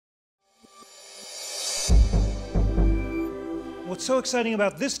what's so exciting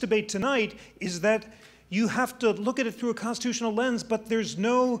about this debate tonight is that you have to look at it through a constitutional lens, but there's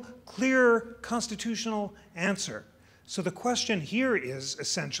no clear constitutional answer. So the question here is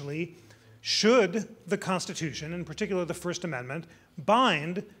essentially, should the Constitution, in particular the First Amendment,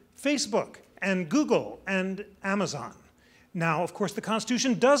 bind Facebook and Google and Amazon? Now, of course, the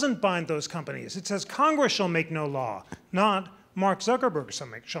Constitution doesn't bind those companies. It says Congress shall make no law, not Mark Zuckerberg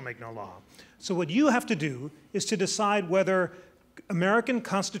shall make no law. So what you have to do is to decide whether American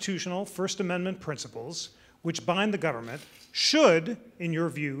constitutional First Amendment principles, which bind the government, should, in your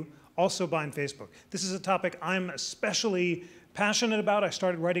view, also bind Facebook. This is a topic I'm especially passionate about. I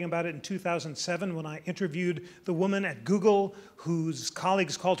started writing about it in 2007 when I interviewed the woman at Google whose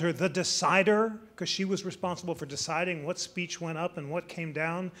colleagues called her the decider, because she was responsible for deciding what speech went up and what came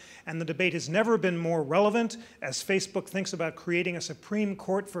down. And the debate has never been more relevant as Facebook thinks about creating a Supreme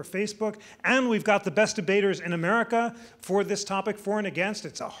Court for Facebook. And we've got the best debaters in America for this topic, for and against.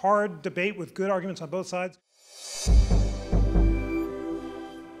 It's a hard debate with good arguments on both sides.